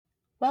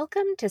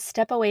Welcome to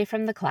Step Away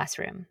from the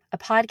Classroom, a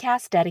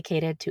podcast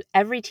dedicated to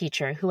every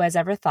teacher who has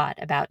ever thought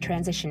about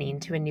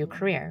transitioning to a new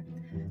career.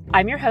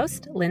 I'm your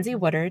host, Lindsay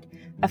Woodard,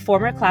 a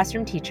former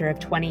classroom teacher of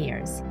 20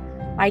 years.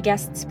 My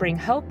guests bring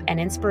hope and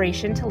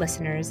inspiration to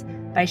listeners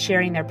by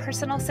sharing their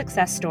personal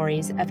success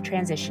stories of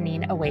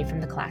transitioning away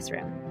from the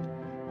classroom.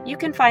 You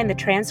can find the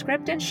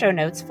transcript and show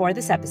notes for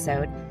this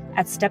episode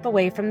at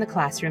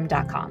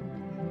stepawayfromtheclassroom.com.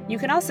 You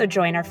can also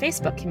join our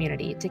Facebook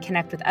community to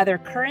connect with other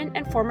current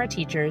and former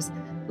teachers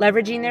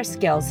leveraging their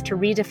skills to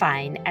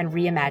redefine and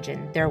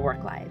reimagine their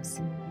work lives.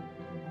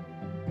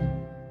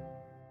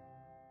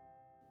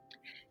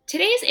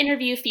 Today's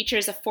interview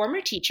features a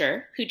former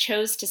teacher who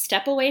chose to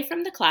step away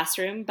from the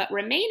classroom but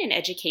remain in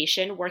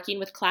education working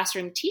with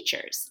classroom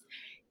teachers.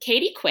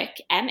 Katie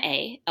Quick,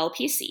 MA,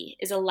 LPC,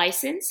 is a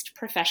licensed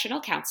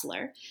professional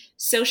counselor,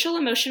 social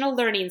emotional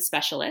learning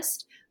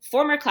specialist,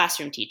 former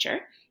classroom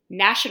teacher,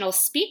 national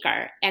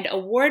speaker, and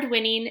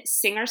award-winning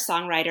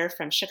singer-songwriter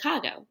from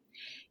Chicago.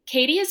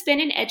 Katie has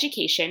been in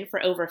education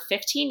for over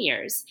 15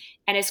 years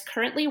and is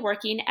currently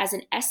working as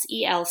an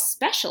SEL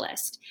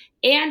specialist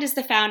and is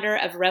the founder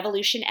of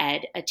Revolution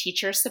Ed, a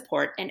teacher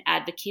support and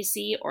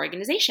advocacy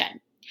organization.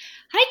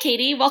 Hi,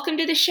 Katie. Welcome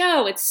to the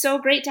show. It's so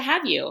great to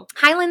have you.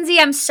 Hi, Lindsay.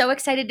 I'm so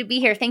excited to be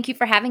here. Thank you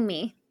for having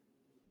me.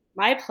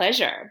 My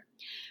pleasure.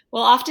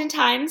 Well,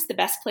 oftentimes the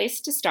best place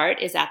to start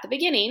is at the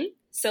beginning,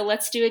 so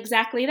let's do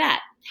exactly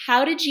that.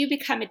 How did you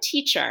become a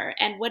teacher,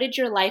 and what did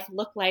your life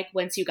look like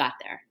once you got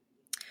there?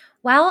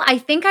 Well, I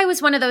think I was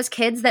one of those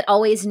kids that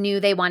always knew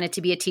they wanted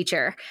to be a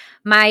teacher.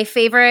 My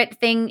favorite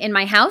thing in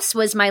my house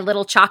was my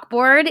little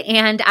chalkboard,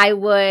 and I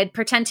would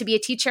pretend to be a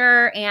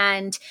teacher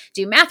and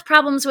do math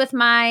problems with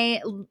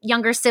my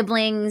younger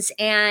siblings,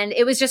 and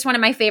it was just one of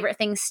my favorite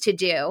things to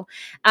do.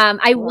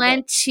 I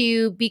went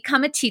to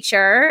become a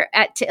teacher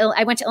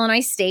I went to Illinois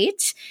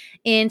State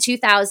in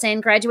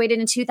 2000, graduated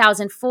in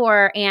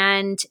 2004,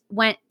 and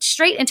went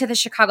straight into the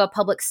Chicago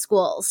public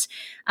schools.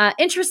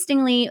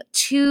 Interestingly,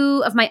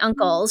 two of my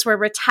uncles were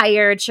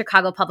retired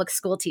Chicago public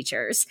school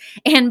teachers,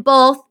 and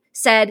both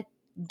said,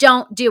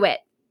 don't do it.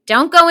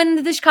 Don't go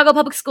into the Chicago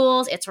public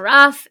schools. It's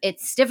rough.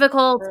 It's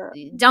difficult.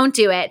 Don't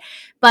do it.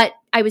 But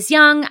I was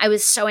young. I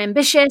was so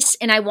ambitious,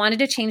 and I wanted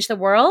to change the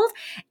world.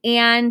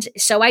 And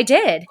so I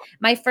did.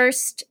 My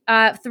first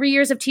 3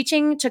 years of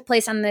teaching took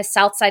place on the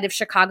south side of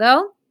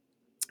Chicago,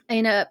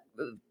 in a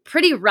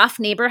pretty rough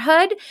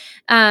neighborhood,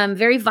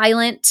 very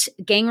violent,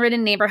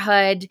 gang-ridden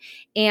neighborhood,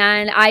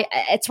 and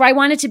it's where I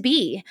wanted to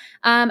be.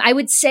 I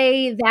would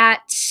say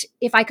that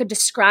if I could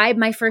describe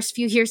my first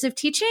few years of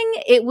teaching,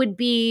 it would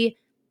be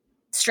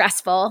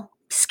stressful,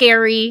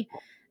 scary.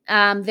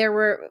 There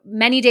were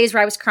many days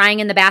where I was crying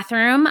in the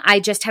bathroom. I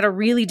just had a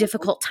really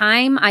difficult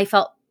time. I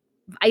felt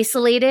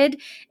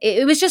isolated.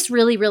 It was just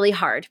really, really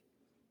hard.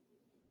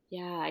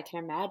 Yeah, I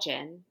can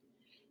imagine.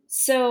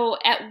 So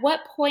at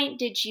what point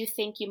did you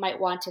think you might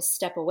want to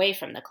step away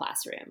from the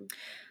classroom?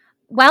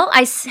 Well,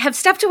 I have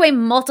stepped away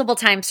multiple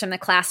times from the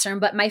classroom,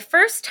 but my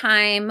first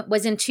time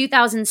was in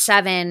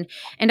 2007.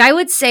 And I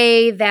would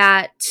say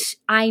that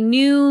I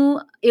knew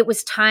it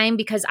was time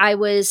because I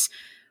was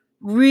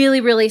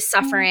really, really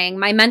suffering.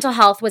 My mental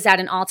health was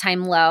at an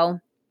all-time low.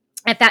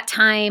 At that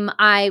time,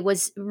 I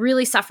was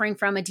really suffering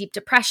from a deep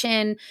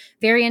depression,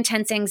 very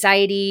intense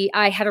anxiety.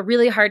 I had a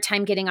really hard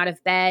time getting out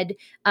of bed.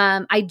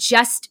 I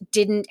just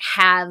didn't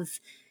have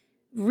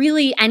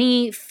really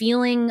any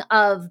feeling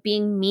of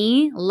being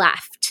me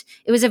left.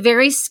 It was a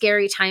very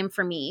scary time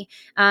for me.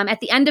 At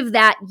the end of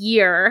that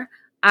year,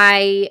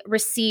 I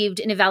received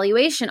an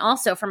evaluation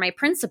also from my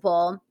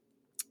principal,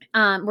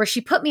 where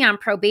she put me on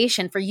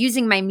probation for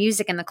using my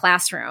music in the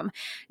classroom.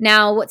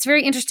 Now, what's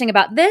very interesting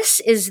about this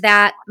is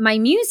that my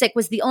music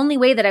was the only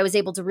way that I was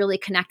able to really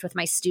connect with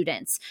my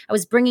students. I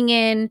was bringing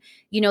in,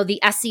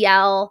 the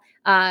SEL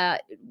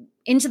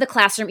into the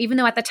classroom, even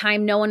though at the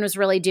time no one was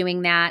really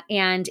doing that.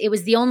 And it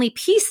was the only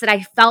piece that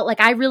I felt like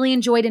I really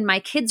enjoyed and my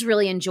kids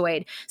really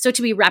enjoyed. So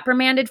to be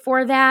reprimanded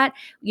for that,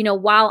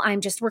 while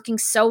I'm just working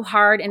so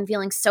hard and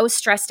feeling so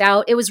stressed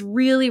out, it was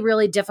really,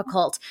 really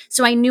difficult.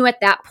 So I knew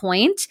at that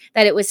point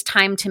that it was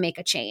time to make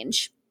a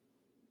change.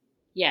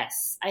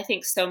 Yes, I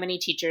think so many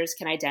teachers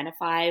can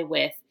identify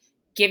with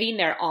giving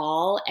their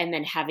all and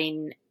then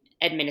having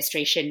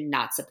administration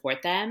not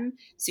support them.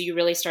 So you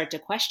really start to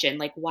question,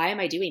 why am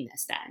I doing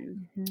this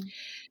then?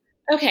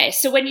 Mm-hmm. Okay,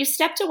 so when you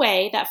stepped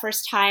away that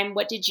first time,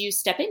 what did you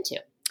step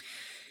into?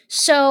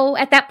 So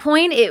at that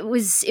point, it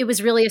was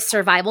really a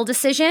survival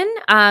decision.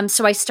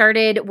 So I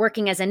started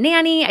working as a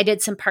nanny. I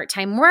did some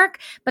part-time work,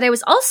 but I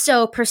was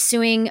also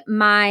pursuing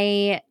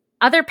my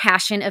other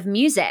passion of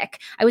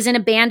music. I was in a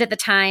band at the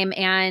time,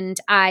 and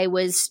I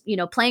was,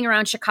 playing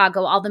around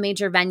Chicago, all the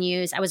major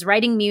venues. I was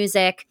writing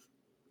music.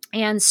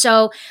 And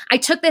so I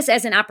took this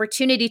as an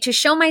opportunity to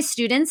show my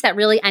students that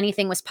really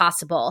anything was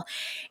possible.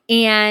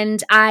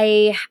 And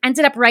I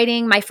ended up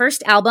writing my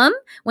first album,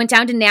 went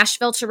down to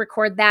Nashville to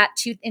record that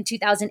in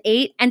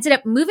 2008, ended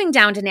up moving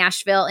down to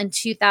Nashville in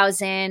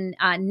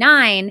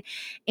 2009,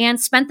 and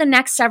spent the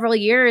next several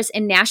years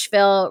in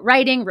Nashville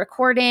writing,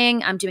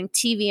 recording, doing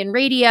TV and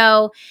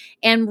radio,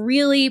 and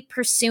really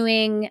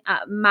pursuing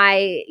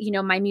my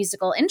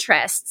musical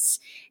interests.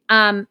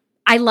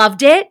 I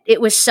loved it. It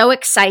was so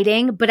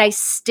exciting, but I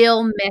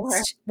still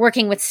missed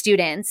working with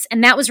students.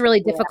 And that was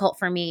really difficult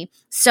for me.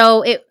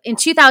 So in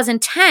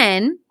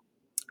 2010,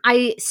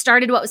 I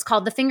started what was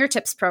called the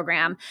Fingertips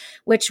program,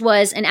 which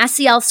was an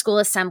SEL school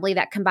assembly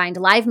that combined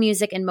live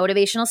music and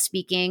motivational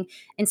speaking,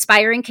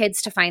 inspiring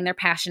kids to find their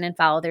passion and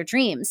follow their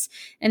dreams.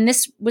 And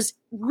this was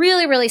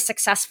really, really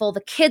successful.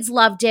 The kids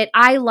loved it.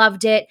 I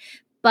loved it.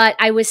 But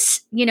I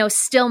was,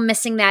 still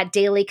missing that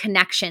daily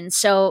connection.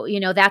 So,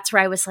 that's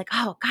where I was like,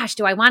 oh gosh,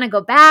 do I want to go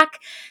back?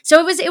 So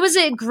it was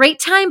a great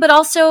time, but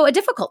also a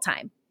difficult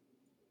time.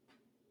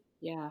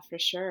 Yeah, for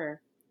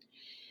sure.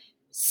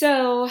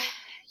 So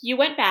you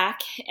went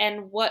back,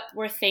 and what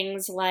were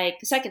things like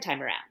the second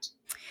time around?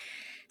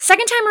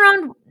 Second time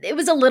around, it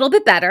was a little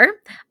bit better.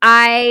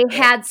 I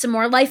had some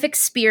more life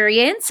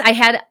experience. I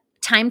had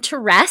time to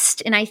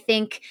rest. And I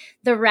think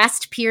the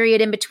rest period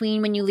in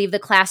between when you leave the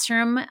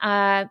classroom,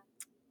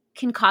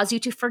 can cause you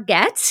to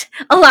forget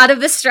a lot of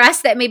the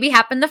stress that maybe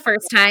happened the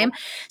first time.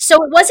 So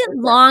it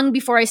wasn't long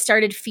before I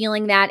started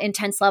feeling that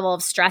intense level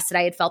of stress that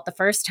I had felt the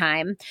first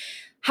time.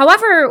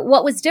 However,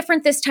 what was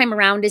different this time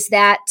around is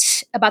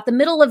that about the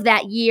middle of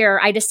that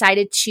year, I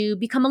decided to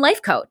become a life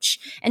coach.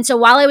 And so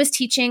while I was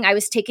teaching, I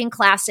was taking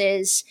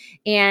classes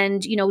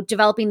and,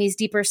 developing these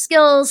deeper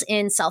skills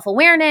in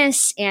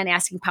self-awareness and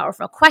asking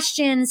powerful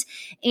questions.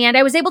 And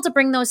I was able to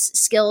bring those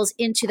skills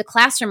into the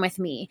classroom with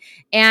me.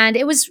 And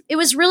it was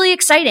really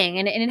exciting.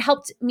 And it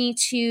helped me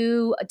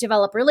to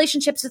develop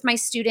relationships with my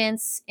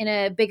students in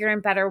a bigger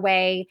and better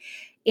way.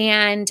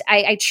 And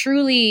I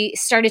truly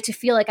started to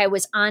feel like I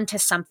was onto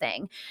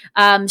something.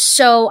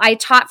 So I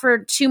taught for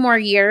 2 more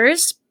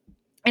years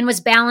and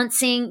was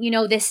balancing,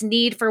 this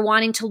need for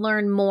wanting to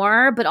learn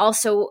more, but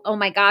also, oh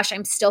my gosh,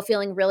 I'm still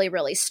feeling really,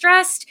 really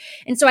stressed.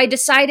 And so I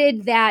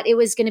decided that it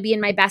was going to be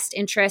in my best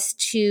interest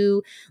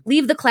to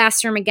leave the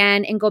classroom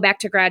again and go back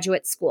to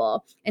graduate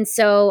school. And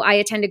so I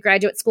attended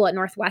graduate school at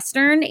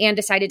Northwestern and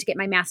decided to get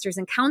my master's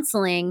in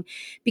counseling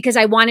because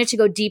I wanted to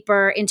go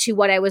deeper into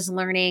what I was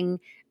learning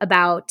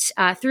about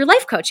through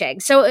life coaching.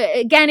 So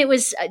again, it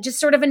was just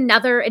sort of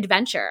another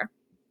adventure.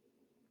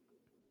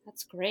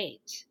 That's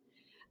great.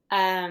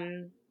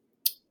 And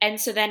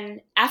so then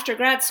after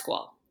grad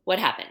school, what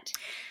happened?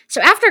 So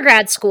after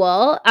grad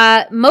school,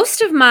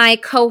 most of my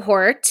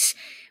cohort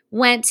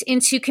went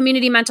into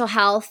community mental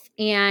health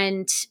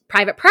and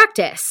private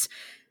practice.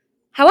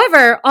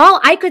 However, all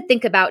I could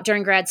think about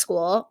during grad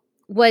school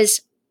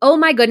was, oh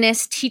my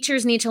goodness,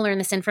 teachers need to learn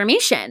this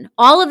information.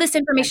 All of this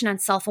information on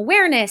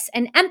self-awareness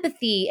and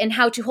empathy and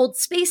how to hold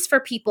space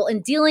for people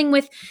and dealing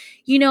with,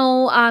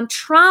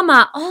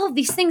 trauma, all of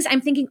these things.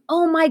 I'm thinking,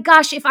 oh my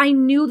gosh, if I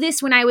knew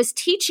this when I was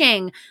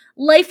teaching,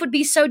 life would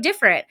be so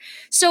different.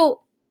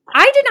 So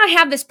I did not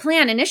have this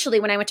plan initially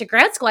when I went to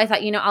grad school. I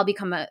thought, I'll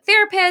become a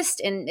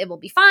therapist and it will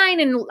be fine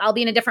and I'll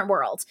be in a different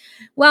world.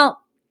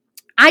 Well,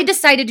 I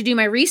decided to do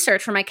my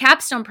research for my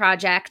capstone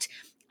project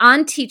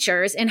on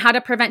teachers and how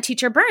to prevent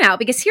teacher burnout,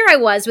 because here I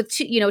was with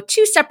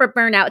two separate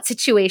burnout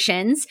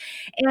situations.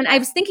 And I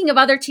was thinking of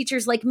other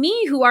teachers like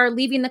me who are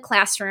leaving the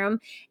classroom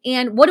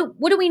and what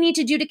do we need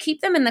to do to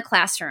keep them in the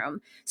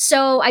classroom?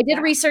 So I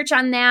did research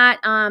on that,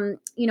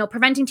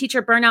 preventing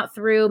teacher burnout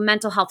through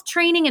mental health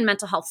training and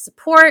mental health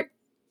support.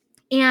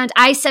 And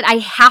I said, I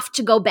have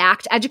to go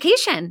back to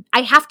education.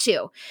 I have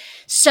to.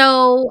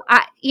 So,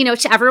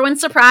 to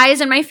everyone's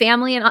surprise and my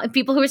family and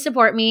people who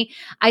support me,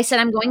 I said,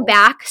 I'm going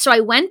back. So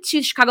I went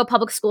to Chicago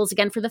Public Schools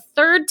again for the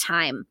third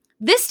time.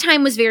 This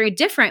time was very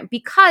different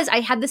because I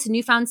had this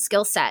newfound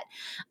skill set.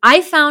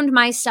 I found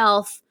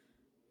myself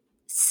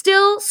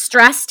still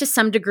stressed to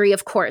some degree,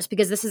 of course,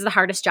 because this is the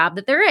hardest job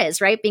that there is,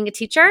 right? Being a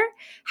teacher.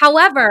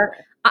 However,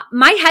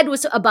 my head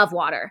was above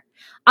water.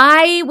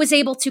 I was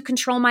able to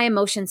control my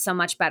emotions so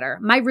much better.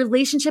 My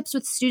relationships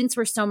with students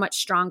were so much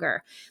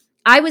stronger.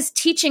 I was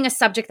teaching a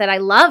subject that I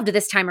loved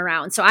this time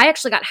around. So I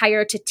actually got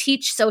hired to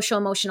teach social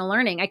emotional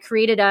learning. I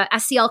created a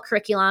SEL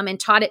curriculum and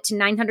taught it to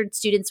 900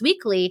 students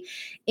weekly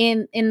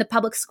in the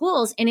public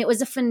schools. And it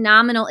was a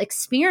phenomenal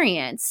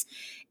experience.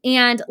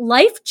 And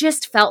life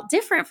just felt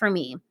different for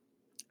me.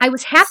 I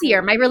was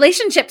happier. My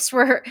relationships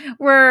were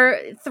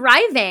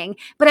thriving,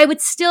 but I would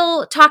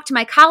still talk to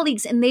my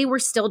colleagues and they were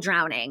still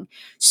drowning.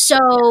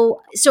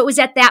 So it was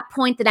at that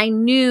point that I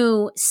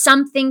knew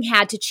something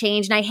had to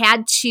change and I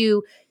had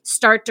to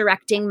start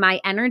directing my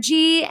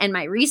energy and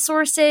my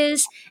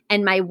resources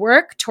and my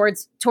work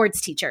towards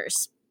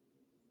teachers.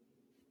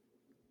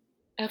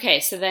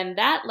 Okay, so then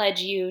that led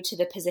you to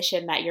the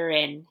position that you're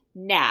in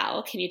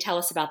now. Can you tell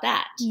us about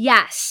that?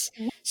 Yes.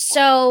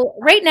 So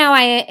right now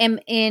I am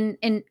in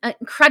an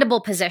incredible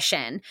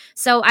position.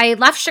 So I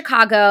left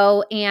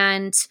Chicago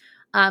and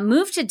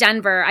moved to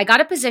Denver. I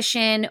got a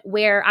position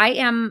where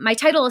my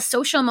title is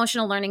social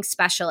emotional learning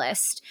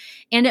specialist.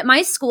 And at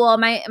my school,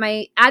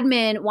 my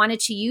admin wanted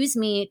to use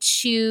me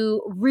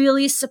to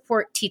really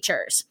support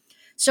teachers.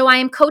 So I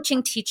am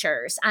coaching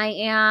teachers. I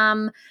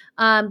am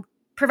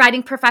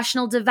providing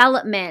professional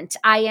development.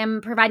 I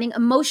am providing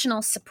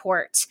emotional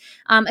support.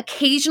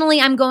 Occasionally,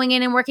 I'm going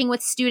in and working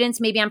with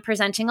students. Maybe I'm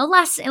presenting a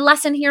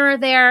lesson here or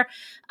there.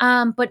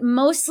 But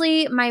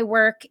mostly my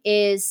work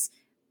is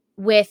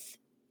with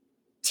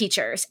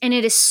teachers. And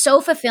it is so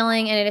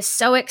fulfilling and it is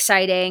so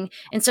exciting.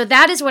 And so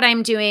that is what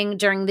I'm doing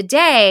during the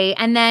day.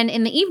 And then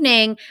in the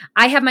evening,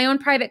 I have my own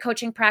private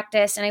coaching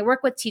practice and I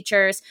work with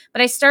teachers.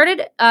 But I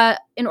started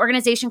an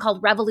organization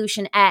called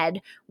Revolution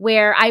Ed,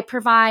 where I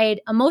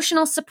provide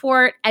emotional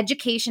support,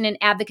 education, and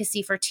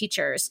advocacy for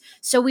teachers.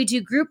 So we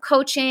do group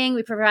coaching,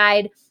 we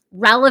provide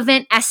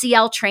relevant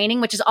SEL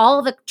training, which is all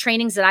of the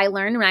trainings that I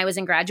learned when I was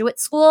in graduate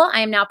school.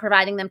 I am now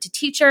providing them to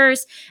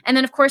teachers. And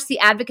then, of course, the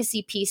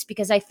advocacy piece,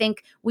 because I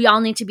think we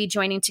all need to be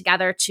joining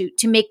together to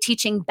make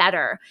teaching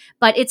better.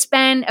 But it's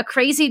been a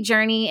crazy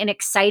journey, an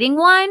exciting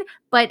one,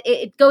 but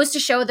it goes to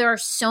show there are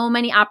so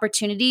many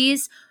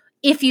opportunities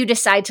if you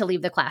decide to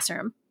leave the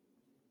classroom.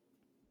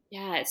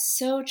 Yeah, it's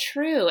so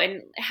true.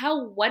 And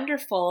how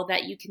wonderful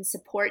that you can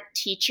support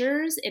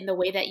teachers in the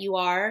way that you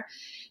are.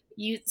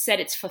 You said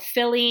it's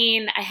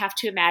fulfilling. I have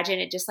to imagine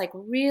it just like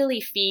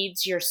really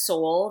feeds your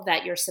soul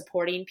that you're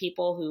supporting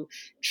people who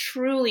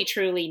truly,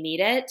 truly need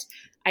it.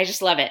 I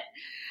just love it.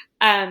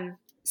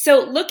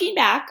 So looking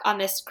back on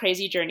this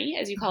crazy journey,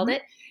 as you called Mhm.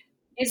 it,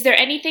 is there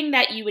anything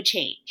that you would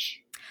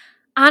change?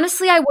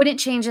 Honestly, I wouldn't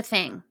change a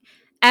thing.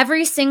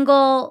 Every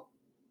single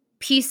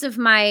piece of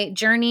my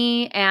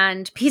journey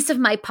and piece of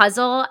my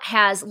puzzle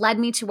has led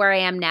me to where I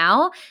am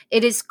now.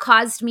 It has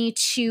caused me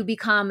to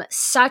become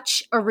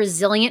such a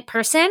resilient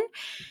person.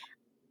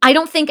 I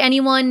don't think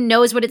anyone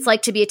knows what it's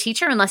like to be a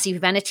teacher unless you've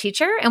been a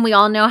teacher, and we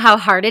all know how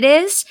hard it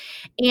is.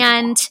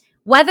 And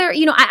whether,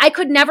 I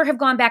could never have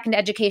gone back into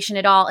education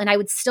at all, and I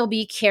would still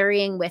be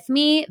carrying with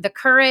me the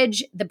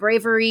courage, the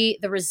bravery,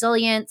 the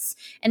resilience,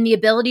 and the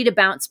ability to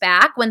bounce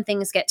back when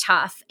things get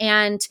tough.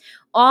 And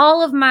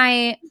all of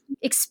my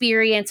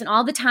experience and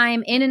all the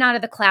time in and out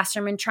of the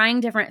classroom and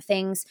trying different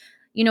things,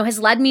 has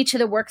led me to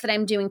the work that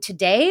I'm doing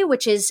today,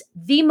 which is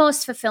the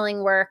most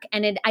fulfilling work.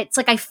 And it's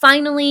like I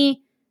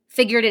finally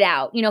figured it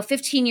out,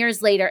 15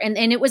 years later. And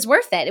it was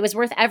worth it. It was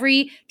worth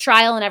every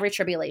trial and every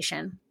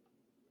tribulation.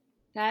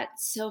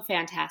 That's so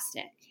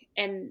fantastic.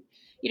 And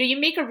you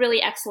make a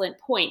really excellent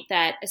point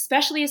that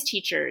especially as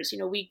teachers,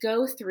 we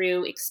go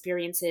through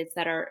experiences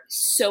that are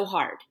so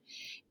hard.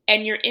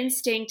 And your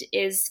instinct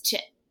is to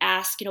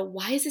ask,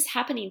 why is this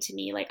happening to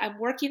me? Like, I'm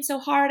working so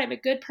hard. I'm a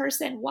good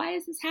person. Why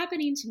is this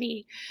happening to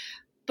me?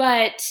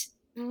 But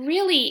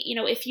really,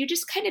 if you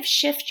just kind of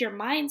shift your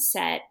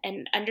mindset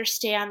and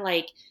understand,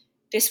 like,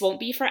 this won't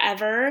be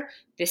forever.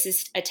 This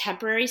is a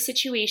temporary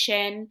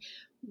situation.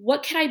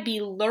 What can I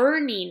be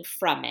learning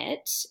from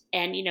it?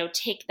 And,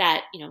 take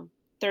that,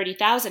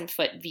 30,000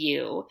 foot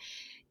view.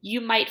 You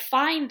might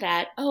find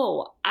that,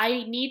 oh,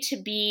 I need to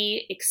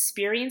be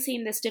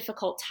experiencing this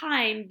difficult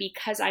time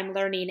because I'm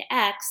learning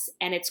X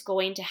and it's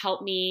going to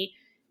help me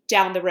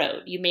down the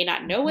road. You may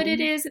not know what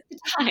it is at the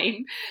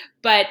time,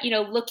 but,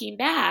 looking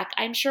back,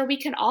 I'm sure we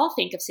can all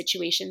think of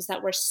situations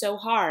that were so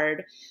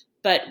hard,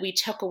 but we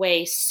took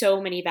away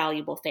so many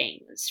valuable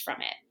things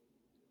from it.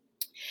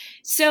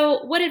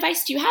 So, what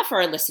advice do you have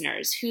for our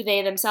listeners who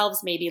they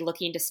themselves may be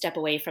looking to step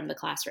away from the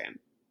classroom?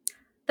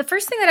 The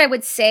first thing that I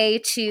would say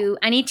to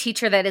any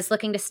teacher that is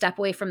looking to step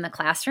away from the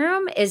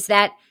classroom is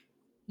that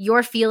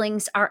your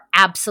feelings are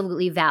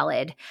absolutely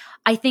valid.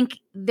 I think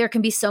there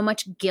can be so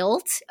much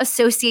guilt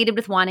associated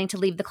with wanting to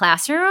leave the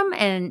classroom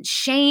and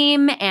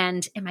shame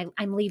and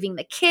I'm leaving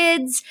the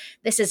kids.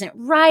 This isn't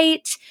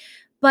right.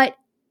 But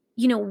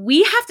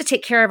we have to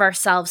take care of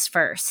ourselves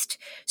first.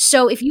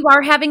 So if you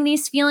are having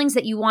these feelings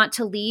that you want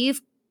to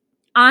leave,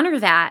 honor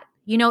that.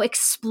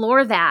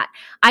 Explore that.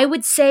 I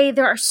would say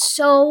there are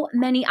so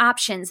many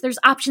options. There's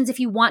options if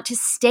you want to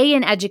stay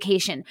in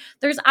education.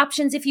 There's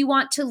options if you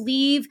want to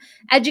leave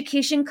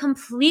education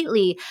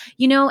completely,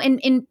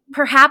 and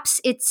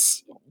perhaps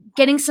it's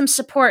getting some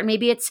support.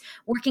 Maybe it's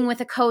working with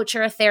a coach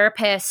or a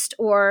therapist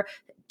or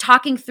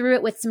talking through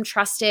it with some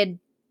trusted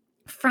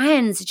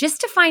friends just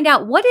to find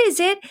out what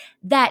is it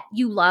that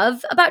you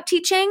love about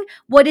teaching?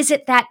 What is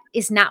it that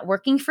is not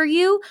working for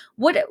you?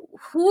 What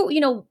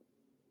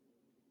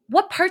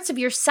parts of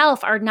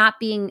yourself are not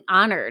being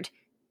honored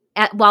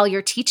while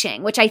you're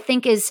teaching, which I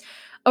think is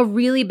a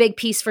really big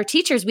piece for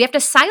teachers. We have to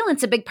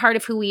silence a big part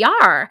of who we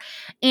are.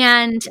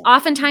 And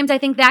oftentimes I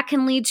think that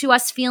can lead to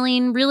us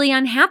feeling really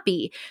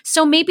unhappy.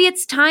 So maybe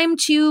it's time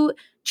to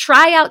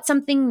try out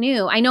something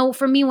new. I know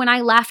for me, when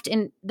I left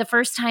in the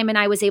first time and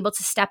I was able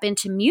to step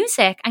into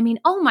music, I mean,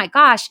 oh my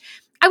gosh,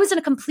 I was in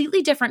a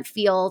completely different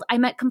field. I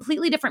met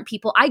completely different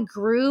people. I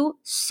grew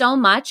so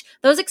much.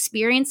 Those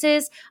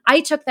experiences,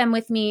 I took them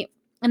with me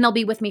and they'll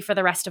be with me for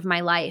the rest of my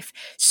life.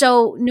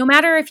 So no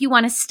matter if you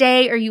want to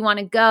stay or you want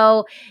to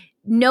go,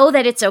 know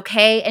that it's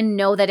okay and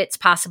know that it's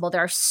possible.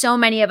 There are so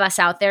many of us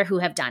out there who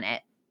have done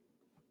it.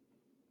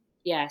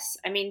 Yes.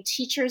 I mean,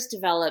 teachers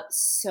develop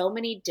so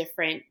many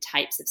different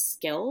types of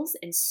skills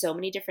in so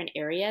many different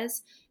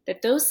areas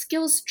that those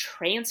skills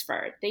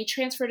transfer. They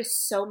transfer to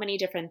so many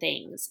different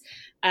things.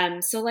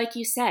 So like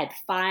you said,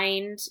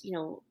 find,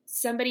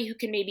 somebody who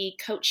can maybe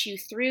coach you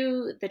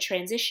through the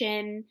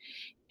transition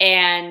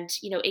and,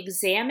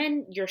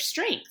 examine your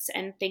strengths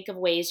and think of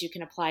ways you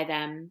can apply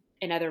them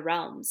in other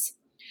realms.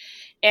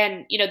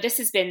 And, this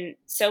has been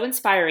so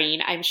inspiring.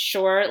 I'm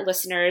sure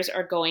listeners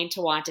are going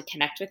to want to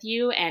connect with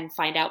you and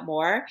find out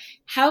more.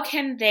 How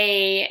can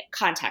they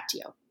contact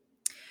you?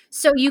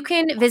 So you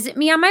can visit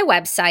me on my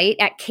website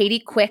at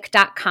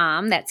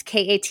katiequick.com. That's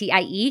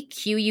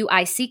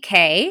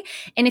KATIEQUICK.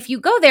 And if you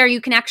go there,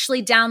 you can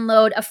actually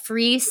download a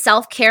free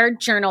self-care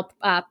journal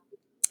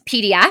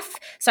PDF.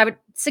 So I would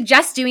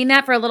suggest doing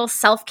that for a little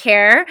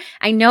self-care.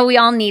 I know we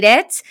all need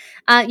it.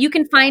 You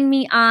can find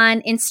me on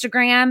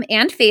Instagram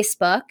and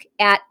Facebook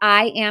at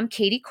I am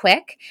Katie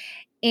Quick.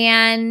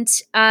 And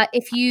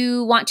if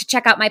you want to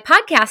check out my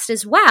podcast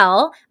as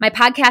well, my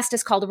podcast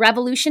is called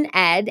Revolution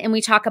Ed, and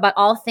we talk about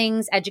all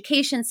things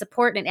education,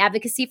 support, and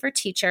advocacy for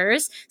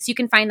teachers. So you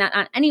can find that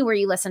on anywhere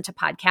you listen to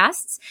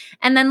podcasts.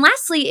 And then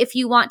lastly, if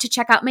you want to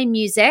check out my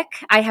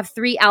music, I have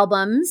 3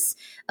 albums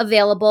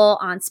available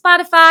on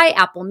Spotify,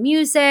 Apple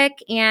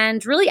Music,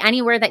 and really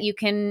anywhere that you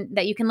can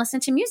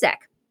listen to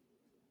music.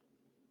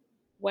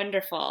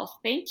 Wonderful.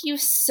 Thank you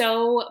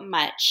so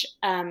much.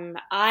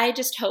 I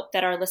just hope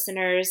that our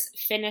listeners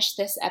finish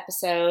this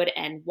episode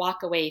and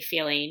walk away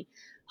feeling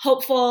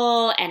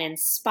hopeful and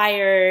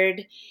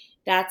inspired.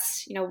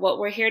 That's, what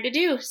we're here to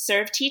do,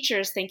 serve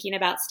teachers thinking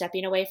about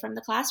stepping away from the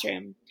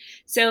classroom.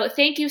 So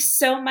thank you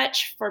so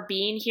much for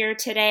being here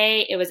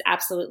today. It was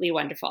absolutely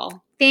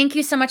wonderful. Thank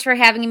you so much for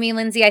having me,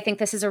 Lindsay. I think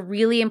this is a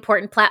really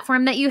important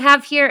platform that you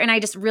have here, and I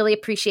just really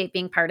appreciate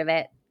being part of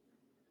it.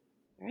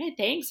 All right.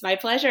 Thanks. My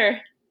pleasure.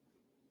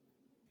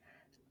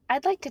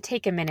 I'd like to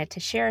take a minute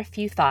to share a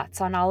few thoughts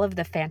on all of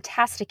the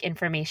fantastic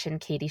information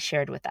Katie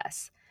shared with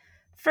us.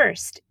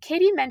 First,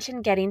 Katie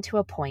mentioned getting to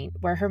a point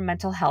where her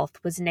mental health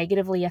was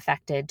negatively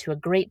affected to a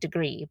great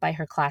degree by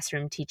her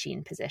classroom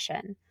teaching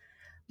position.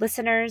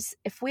 Listeners,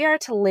 if we are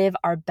to live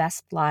our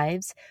best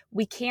lives,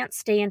 we can't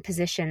stay in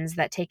positions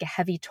that take a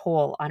heavy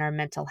toll on our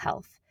mental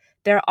health.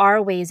 There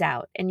are ways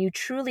out, and you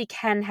truly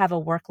can have a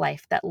work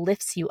life that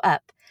lifts you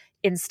up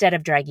instead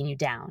of dragging you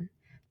down.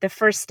 The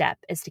first step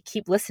is to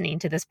keep listening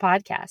to this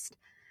podcast.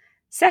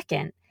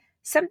 Second,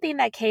 something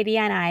that Katie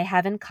and I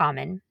have in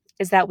common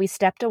is that we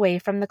stepped away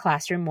from the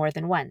classroom more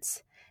than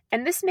once.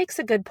 And this makes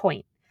a good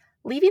point.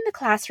 Leaving the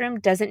classroom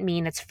doesn't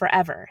mean it's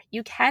forever.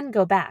 You can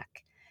go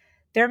back.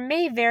 There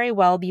may very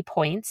well be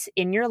points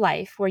in your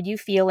life where you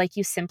feel like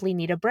you simply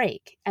need a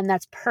break, and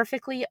that's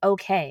perfectly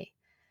okay.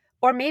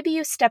 Or maybe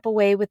you step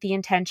away with the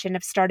intention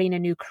of starting a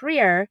new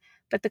career,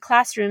 but the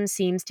classroom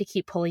seems to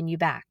keep pulling you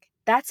back.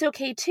 That's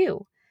okay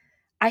too.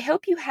 I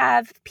hope you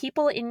have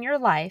people in your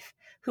life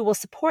who will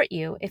support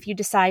you if you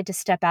decide to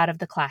step out of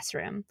the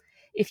classroom.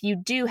 If you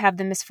do have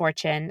the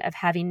misfortune of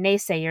having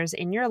naysayers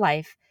in your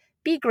life,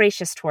 be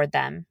gracious toward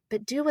them,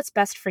 but do what's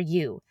best for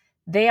you.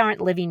 They aren't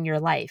living your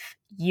life.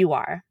 You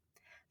are.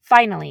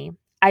 Finally,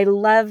 I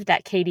love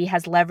that Katie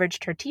has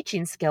leveraged her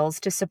teaching skills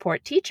to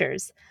support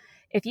teachers.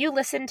 If you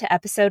listen to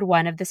episode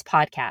 1 of this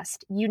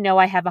podcast, you know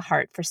I have a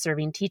heart for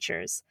serving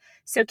teachers.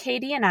 So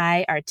Katie and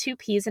I are 2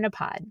 peas in a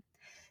pod.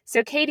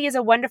 So Katie is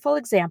a wonderful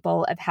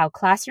example of how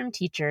classroom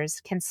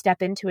teachers can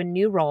step into a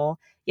new role,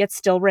 yet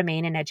still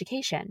remain in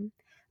education.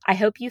 I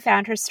hope you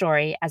found her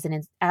story as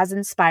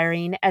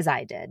inspiring as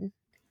I did.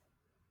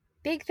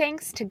 Big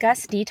thanks to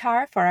Gus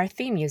Detar for our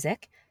theme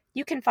music.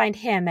 You can find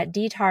him at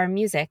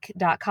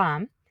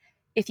detarmusic.com.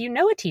 If you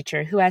know a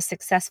teacher who has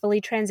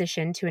successfully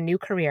transitioned to a new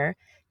career,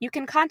 you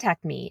can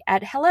contact me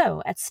at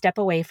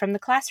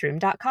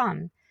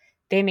hello@stepawayfromtheclassroom.com.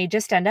 They may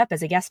just end up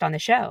as a guest on the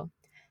show.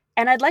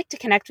 And I'd like to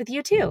connect with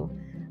you too.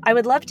 I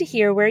would love to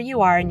hear where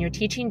you are in your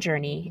teaching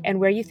journey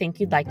and where you think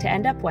you'd like to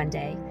end up one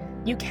day.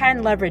 You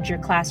can leverage your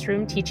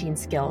classroom teaching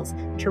skills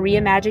to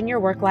reimagine your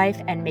work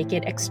life and make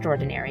it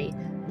extraordinary.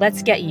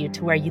 Let's get you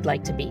to where you'd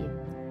like to be.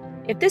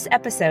 If this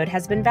episode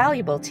has been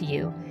valuable to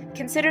you,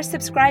 consider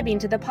subscribing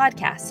to the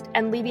podcast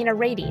and leaving a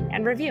rating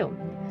and review.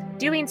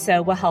 Doing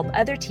so will help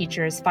other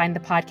teachers find the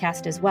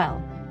podcast as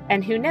well.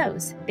 And who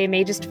knows, they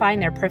may just find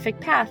their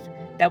perfect path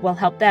that will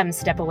help them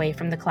step away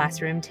from the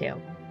classroom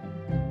too.